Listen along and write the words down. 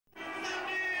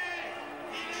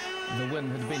The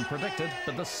win had been predicted,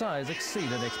 but the size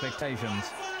exceeded expectations.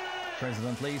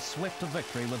 President Lee swept to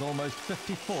victory with almost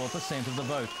 54% of the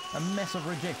vote, a massive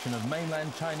rejection of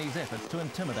mainland Chinese efforts to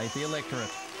intimidate the electorate.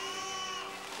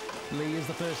 Lee is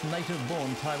the first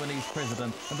native-born Taiwanese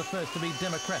president and the first to be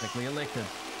democratically elected.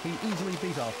 He easily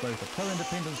beat off both the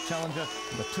pro-independence challenger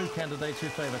and the two candidates who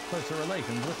favour closer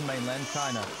relations with mainland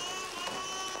China.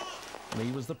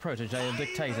 Lee was the protege of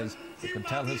dictators who could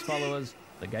tell his followers,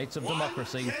 the gates of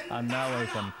democracy are now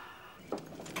open.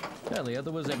 Earlier,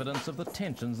 there was evidence of the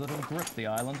tensions that had gripped the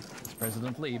island as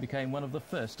President Lee became one of the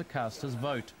first to cast his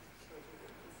vote.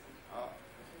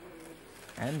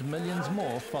 And millions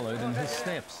more followed in his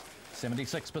steps.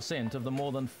 76% of the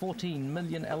more than 14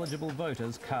 million eligible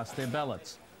voters cast their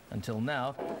ballots. Until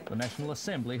now, the National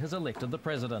Assembly has elected the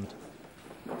president.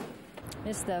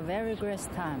 It's a very great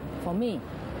time for me.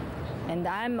 And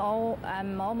I'm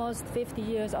almost 50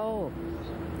 years old,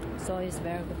 so it's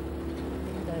very good.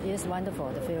 It's wonderful,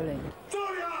 the feeling.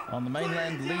 On the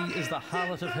mainland, Lee is the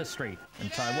harlot of history. In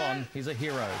Taiwan, he's a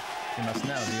hero. He must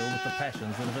now deal with the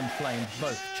passions that have inflamed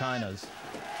both Chinas.